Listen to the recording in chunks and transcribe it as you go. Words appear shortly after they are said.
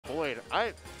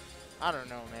Void, I don't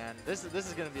know, man. This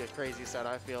is going to be a crazy set,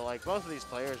 I feel like. Both of these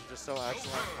players are just so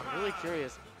excellent. I'm really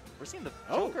curious. We're seeing the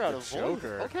Joker out of Void.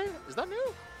 Okay, is that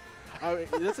new?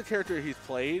 That's a character he's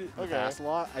played in the past a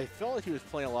lot. I felt like he was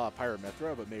playing a lot of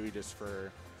Pyramithra, but maybe just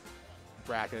for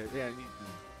bracket. Yeah,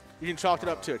 you can chalk it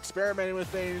up to experimenting with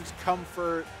things,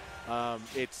 comfort.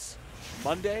 It's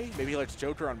Monday. Maybe he likes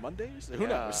Joker on Mondays. Who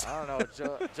knows? I don't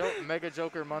know. Mega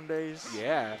Joker Mondays.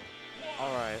 Yeah.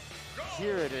 All right.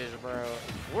 Here it is, bro.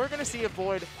 We're going to see if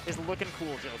Void is looking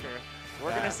cool, Joker.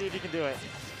 We're going to see if he can do it.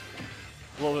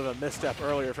 A little bit of a misstep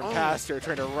earlier from Pastor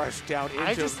trying to rush down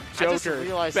into Joker. I just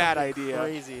realized bad idea.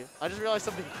 Crazy. I just realized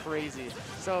something crazy.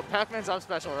 So Pacman's up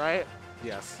special, right?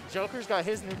 Yes. Joker's got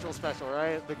his neutral special,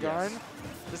 right? The gun.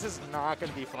 This is not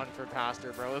going to be fun for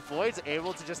Pastor, bro. If Void's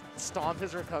able to just stomp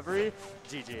his recovery,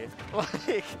 GG.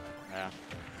 Like. Yeah.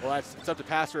 Well, it's up to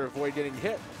Pastor to avoid getting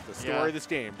hit. The story of this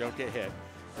game, don't get hit.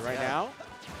 And right now,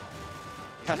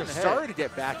 Pastor started to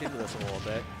get back into this a little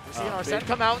bit. We're seeing Arsene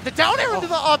come out, the down air into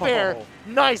the up air.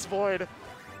 Nice, Void.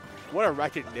 What a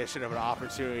recognition of an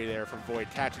opportunity there from Void,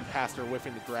 catching Pastor,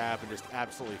 whiffing the grab, and just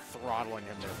absolutely throttling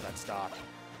him there for that stock.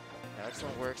 Yeah,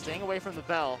 excellent work. Staying away from the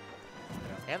bell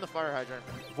and the fire hydrant.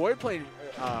 Void playing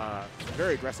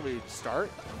very aggressively to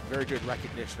start. Very good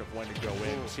recognition of when to go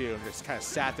in, too, and just kind of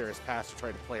sat there as Pastor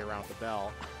tried to play around the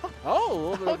bell. Oh,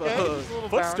 a little bit of a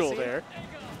footstool there.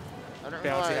 I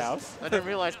didn't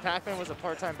realize Pacman was a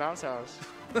part-time bounce house.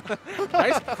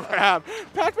 Nice grab.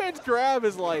 Pacman's grab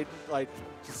is like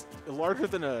just larger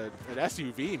than an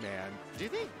SUV, man. Do you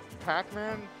think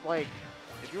Pacman, like,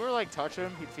 if you were like touch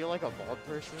him, he'd feel like a bald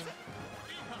person?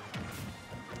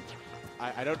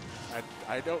 I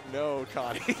don't know,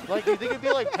 Connie. Like, do you think it'd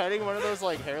be like petting one of those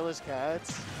like hairless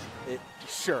cats?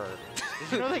 Sure.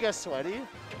 Did you know they get sweaty?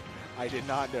 I did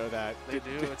not know that. They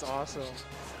do. It's awesome.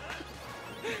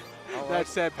 That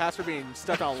said, Pastor being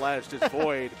stuck on ledge, just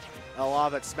Void. A lot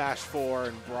of that Smash 4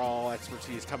 and Brawl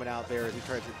expertise coming out there as he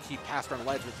tries to keep Pastor on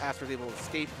ledge, but Pastor's able to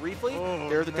escape briefly.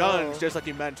 There are the guns, just like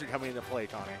you mentioned, coming into play,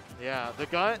 Connie. Yeah, the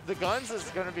guns is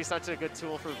going to be such a good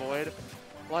tool for Void.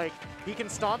 Like, he can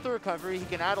stomp the recovery, he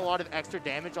can add a lot of extra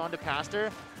damage onto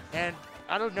Pastor, and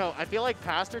I don't know, I feel like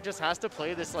Pastor just has to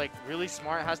play this like really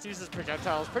smart, has to use his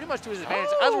projectiles pretty much to his advantage,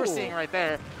 as we're seeing right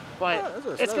there. But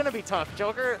it's going to be tough.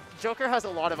 Joker has a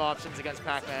lot of options against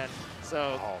Pacman,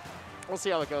 so we'll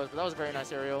see how it goes. But that was a very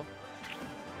nice aerial.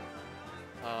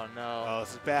 Oh, no. Oh,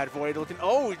 this is bad. Void looking.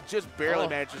 Oh, he just barely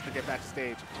manages to get back to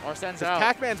stage. Arsene's out.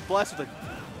 Pacman's blessed with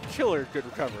a killer good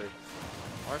recovery.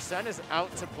 Arsene is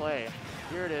out to play.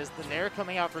 Here it is. The Nair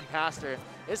coming out from Pastor.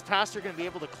 Is Pastor going to be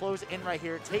able to close in right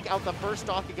here, take out the first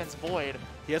stock against Void?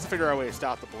 He has to figure out a way to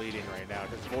stop the bleeding right now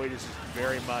because Void is just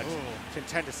very much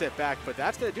content to sit back, but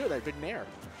that's going to do it, that big Nair.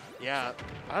 Yeah,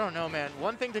 I don't know, man.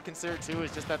 One thing to consider, too,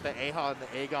 is just that the AHA and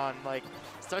the Aegon, like,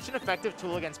 such an effective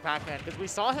tool against Pacman because we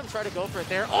saw him try to go for it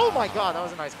there. Oh, my God, that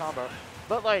was a nice combo.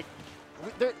 But, like,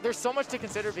 there's so much to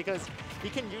consider because he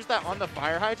can use that on the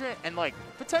fire hydrant and like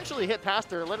potentially hit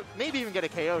Pastor, maybe even get a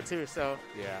KO too. So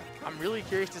yeah, I'm really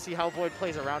curious to see how Void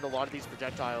plays around a lot of these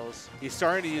projectiles. He's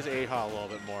starting to use AHA a little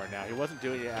bit more now. He wasn't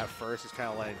doing it at first. He's kind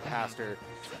of letting Pastor,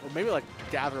 well, maybe like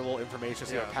gather a little information,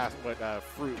 see what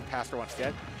fruit Pastor wants to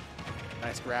get.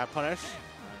 Nice grab punish,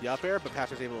 the up air, but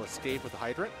Pastor's able to escape with the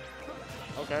hydrant.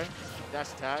 Okay,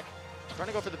 dash attack. Trying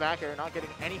to go for the back air, not getting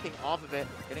anything off of it.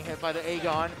 Getting hit by the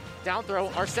Aegon. Down throw.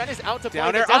 Arsene is out to play.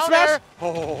 Down air. Down air.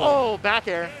 Oh, back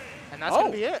air. And that's going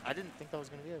to be it. I didn't think that was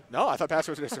going to be it. No, I thought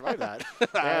Pastor was going to survive that.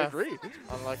 I agree.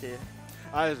 Unlucky.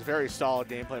 That was very solid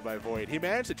gameplay by Void. He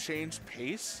managed to change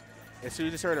pace as soon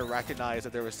as he started to recognize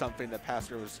that there was something that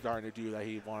Pastor was starting to do that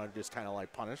he wanted to just kind of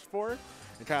like punish for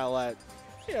and kind of let,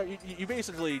 you know, you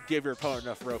basically give your opponent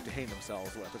enough rope to hang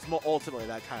themselves with. It's ultimately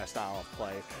that kind of style of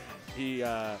play.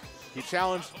 He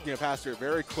challenged, Pastor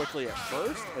very quickly at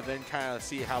first, and then kind of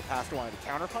see how Pastor wanted to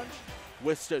counterpunch,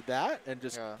 withstood that, and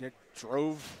just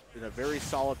drove in a very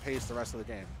solid pace the rest of the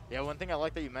game. Yeah, one thing I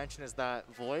like that you mentioned is that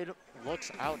Void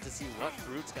looks out to see what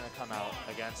fruit's going to come out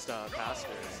against Pastor.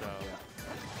 So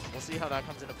we'll see how that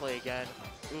comes into play again.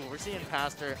 Ooh, we're seeing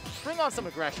Pastor bring on some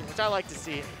aggression, which I like to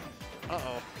see.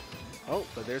 Uh-oh. Oh,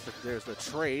 but there's the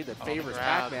trade that favors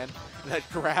Pacman. That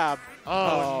grab.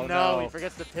 Oh, no, he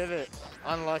forgets to pivot.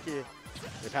 Unlucky.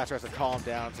 The Pastor has to calm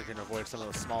down so he can avoid some of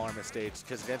those smaller mistakes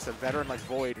because against a veteran like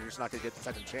Void, you're just not going to get the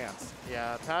second chance.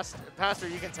 Yeah, Pastor,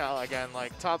 you can tell, again,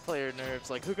 like, top player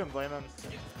nerves. Like, who can blame him?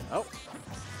 Oh.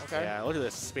 Okay. Yeah, look at the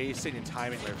spacing and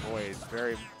timing by Void. It's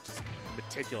very just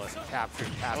meticulous in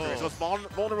capturing Pastor. Those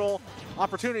vulnerable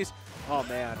opportunities. Oh,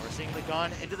 man. We're seeing the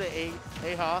gun into the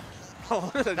AHA.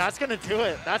 That's going to do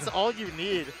it. That's all you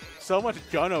need. So much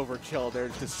gun overkill there,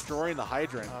 destroying the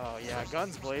hydrant. Oh, yeah.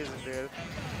 Guns blazing, dude.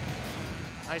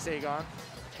 Nice Aegon.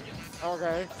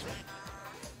 Okay.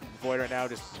 Void right now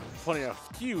just putting a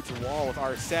huge wall with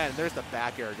Arsene. There's the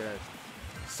back air going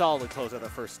to solidly close out the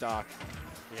first stock.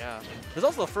 Yeah. There's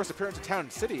also the first appearance of Town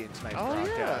and City in tonight's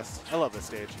broadcast. I love this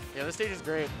stage. Yeah, this stage is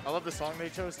great. I love the song they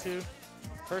chose too.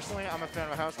 Personally, I'm a fan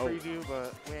of a house preview,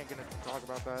 but we ain't gonna talk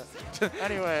about that.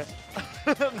 Anyway,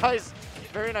 nice,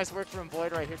 very nice work from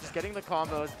Void right here, just getting the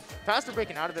combos. Faster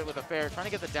breaking out of it with a fair, trying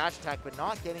to get the dash attack, but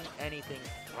not getting anything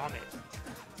from it.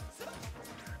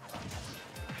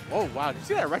 Oh, wow. Did you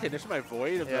see that recognition by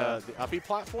Void of the uppy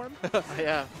platform?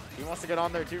 Yeah, he wants to get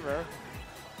on there too, bro.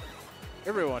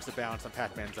 Everyone wants to bounce on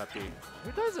Pacman's uppy.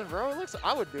 Who doesn't, bro? It looks,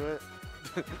 I would do it.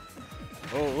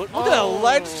 Look at that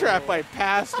ledge trap by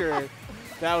Pastor.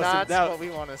 That's what we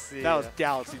want to see. That was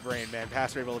Galaxy Brain, man.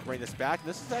 Pastor able to bring this back.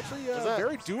 This is actually a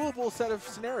very doable set of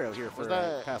scenario here for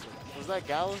Pastor. Was that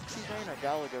Galaxy Brain or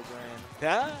Galaga Brain?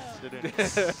 Yeah.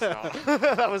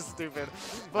 That was stupid.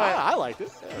 But I liked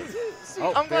it.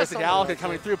 There's the Galaga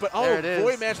coming through. But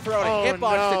Void managed to throw out a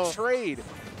hitbox to trade.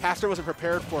 Pastor wasn't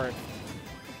prepared for it.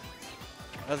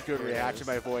 That was a good reaction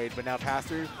by Void, but now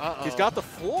Pastor, he's got the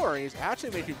floor, and he's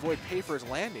actually making Void pay for his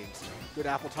landings. Good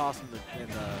apple toss in the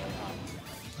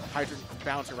hydrant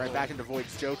bouncing right back into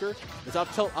Void's Joker. It's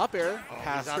up tilt up air.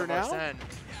 Pastor now.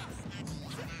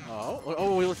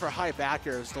 We look for a high back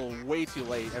air. Still way too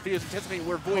late. I think he was anticipating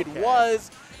where Void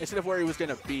was instead of where he was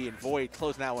going to be, and Void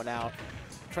closing that one out.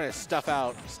 Trying to snuff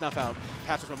out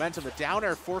Pastor's momentum. The down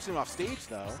air forcing him off stage,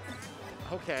 though.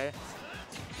 Okay.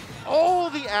 Oh,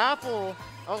 the apple.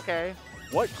 Okay.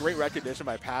 What great recognition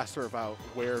by Pastor about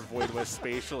where Void was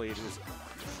spatially. Just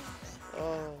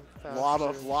lob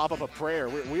up a prayer.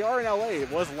 We are in LA.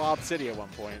 It was Lob City at one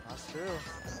point. That's true.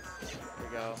 Here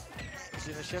we go.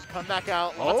 See the ship come back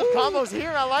out. Lots of combos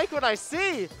here. I like what I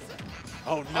see.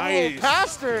 Oh, nice. Oh,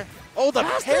 Pastor. Oh, the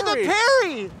Pastor, parry. the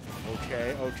parry.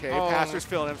 Okay. Pastor's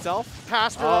feeling himself.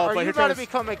 Pastor, are you about to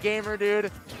become a gamer,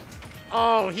 dude?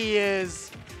 Oh, he is.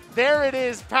 There it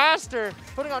is, Pastor,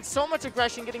 putting on so much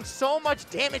aggression, getting so much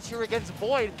damage here against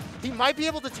Void. He might be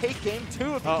able to take game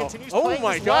 2 if he continues playing Oh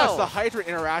my as gosh, well. the Hydra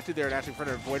interacted there and actually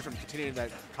prevented Void from continuing that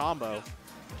combo.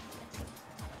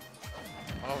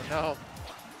 Oh no,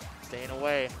 staying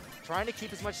away. Trying to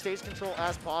keep as much stage control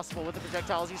as possible with the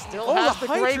projectiles. He still has the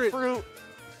grapefruit.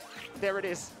 There it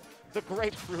is, the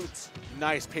grapefruit.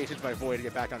 Nice patience by Void to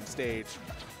get back on stage.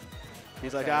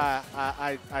 He's like, I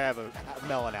have a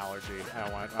melon allergy. I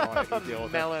don't want to deal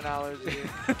with melon allergy.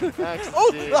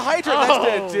 The Hydra, that's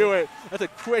going to do it. That's a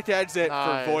quick exit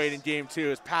for Void in game 2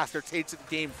 as Pastor takes it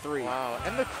game 3. Wow,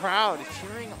 and the crowd is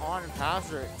cheering on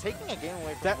Pastor. Taking a game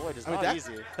away from Void is not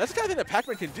easy. That's the kind of thing that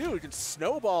Pacman can do. He can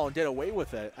snowball and get away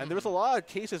with it. And there was a lot of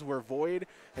cases where Void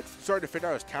had started to figure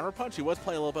out his counterpunch. He was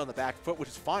playing a little bit on the back foot, which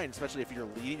is fine, especially if you're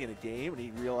leading in a game and he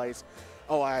realized,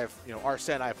 I have,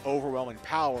 Arsene, I have overwhelming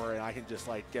power, and I can just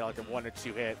get a 1 or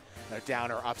 2 hit, a down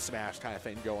or up smash kind of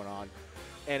thing going on.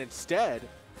 And instead,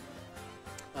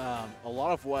 a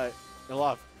lot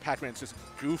of Pacman's just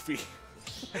goofy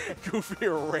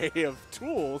array of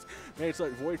tools made it so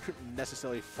Void couldn't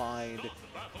necessarily find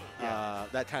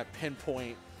that kind of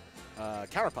pinpoint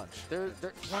counterpunch.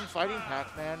 When fighting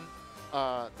Pacman,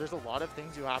 there's a lot of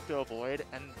things you have to avoid,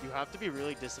 and you have to be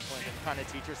really disciplined and kind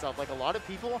of teach yourself. A lot of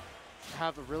people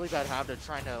have a really bad habit of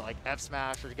trying to F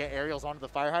smash or to get aerials onto the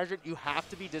fire hydrant. You have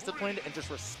to be disciplined and just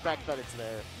respect that it's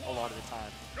there a lot of the time.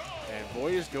 And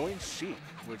Void is going Sheik,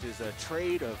 which is a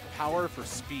trade of power for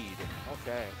speed.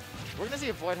 Okay. We're going to see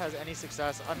if Void has any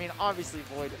success. I mean, obviously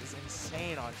Void is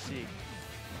insane on Sheik.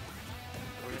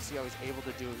 We're going to see how he's able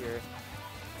to do here.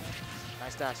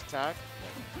 Nice dash attack.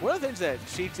 One of the things that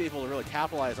Sheik's able to really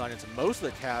capitalize on is most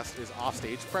of the cast is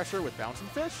off-stage pressure with bouncing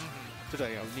fish. So,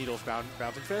 Needles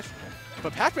bouncing fish.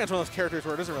 But Pacman's one of those characters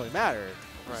where it doesn't really matter.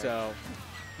 Right. So,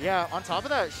 yeah, on top of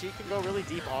that, she can go really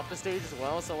deep off the stage as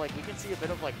well. So, we can see a bit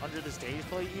of, under the stage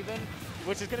play even,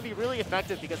 which is going to be really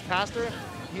effective because Pastor,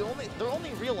 the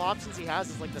only real options he has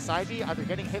is, the side B, either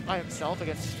getting hit by himself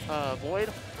against Void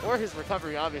or his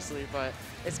recovery, obviously. But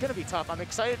it's going to be tough. I'm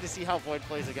excited to see how Void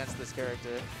plays against this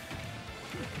character.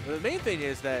 The main thing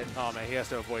is that, he has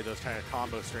to avoid those kind of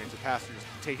combo strings. The Pastor's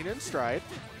taking it in stride.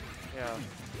 Yeah.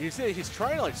 You see he's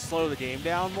trying to slow the game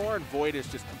down more, and Void is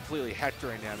just completely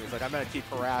hectoring him. He's like, I'm going to keep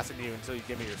harassing you until you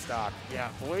give me your stock. Yeah,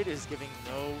 Void is giving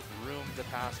no room to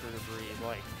Pastor to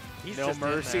breathe. He's no just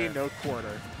mercy, no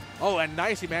quarter. Oh, and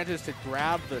nice. He manages to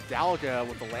grab the Galaga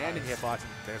with the landing hitbox. And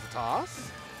there's a toss.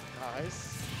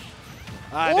 Nice.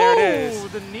 There it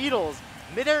is. The needles.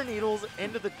 Mid-air needles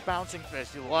into the bouncing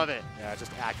fish. You love it. Yeah,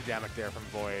 just academic there from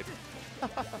Void.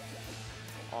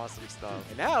 Awesome stuff.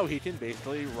 And now he can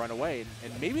basically run away.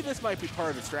 And maybe this might be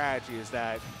part of the strategy, is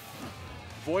that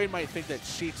Void might think that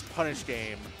Sheik's punish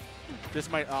game, this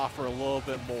might offer a little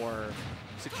bit more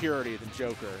security than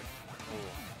Joker. Ooh.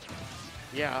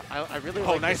 Yeah, I really like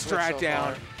Oh, nice drag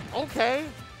down. Far. Okay.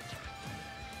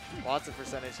 Lots of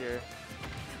percentage here.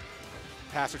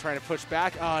 Passer trying to push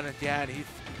back on again. He's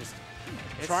just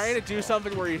trying to do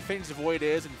something where he thinks Void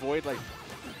is, and Void, like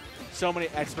so many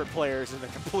expert players in a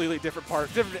completely different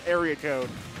different area code.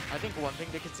 I think one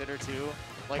thing to consider too.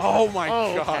 Like, oh my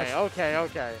gosh.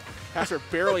 Okay. Passer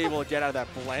barely able to get out of that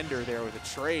blender there with a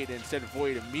trade. Instead of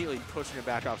Void immediately pushing him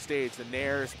back off stage. The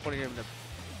Nair's putting him in a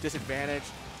disadvantage.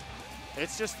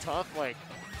 It's just tough, like,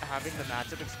 having the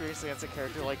matchup experience against a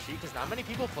character like Sheik, because not many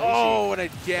people play Oh, Sheik.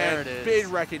 and again, big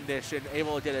recognition.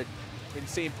 Able to get an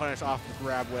insane punish off the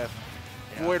grab whip.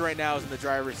 Yeah. Void right now is in the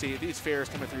driver's seat. These fares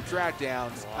coming through drag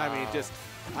downs. Wow. I mean,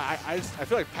 I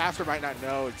feel like Passer might not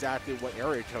know exactly what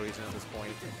area code he's in at this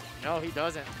point. No, he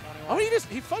doesn't. 21. Oh,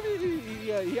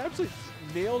 he absolutely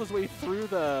nailed his way through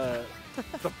the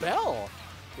bell.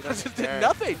 He just did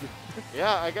nothing.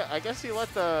 Yeah, I guess he let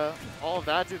all of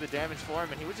that do the damage for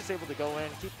him, and he was just able to go in,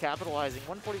 keep capitalizing.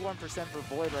 141% for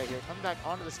Void right here. Coming back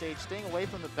onto the stage, staying away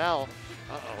from the bell.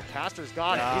 Uh-oh, Pastor's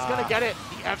got it. He's going to get it.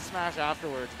 The F smash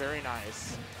afterwards. Very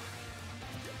nice.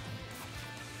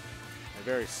 A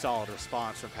very solid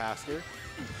response from Pastor.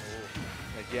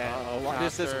 Ooh. Again,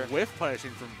 this is whiff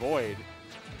punishing from Void.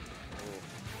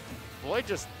 Void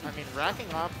just, I mean,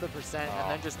 racking off the percent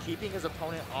and then just keeping his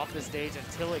opponent off the stage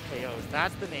until it KOs.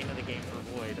 That's the name of the game for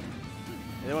Void.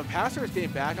 And then when Pastor is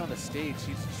getting back on the stage,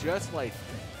 he's just like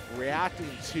reacting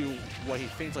to what he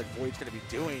thinks like Void's going to be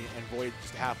doing, and Void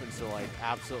just happens to like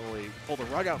absolutely pull the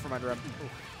rug out from under him.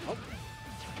 Oh.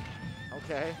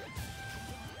 Okay.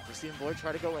 We're seeing Void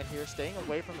try to go in here, staying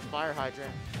away from the fire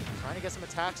hydrant, trying to get some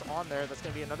attacks on there. That's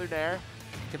going to be another Nair.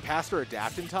 Can Pastor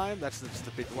adapt in time? That's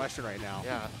the big question right now.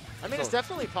 Yeah. I mean, it's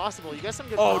definitely possible. You get some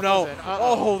good combos no. in.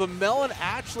 Oh, the melon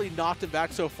actually knocked him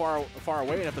back so far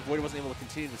away enough that Void wasn't able to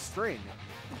continue the string.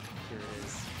 Here it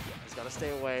is. He's got to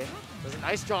stay away. Does a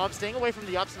nice job staying away from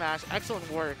the up smash. Excellent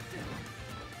work.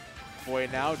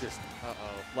 Void now just,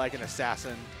 like an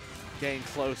assassin, getting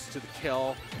close to the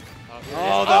kill. The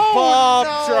bomb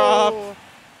drop.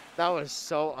 That was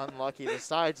so unlucky. The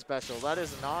side special.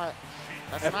 That's not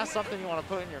something you want to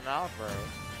put in your mouth, bro.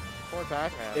 Poor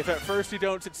Pacman. If at first you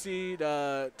don't succeed,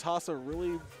 toss a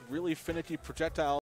really, really finicky projectile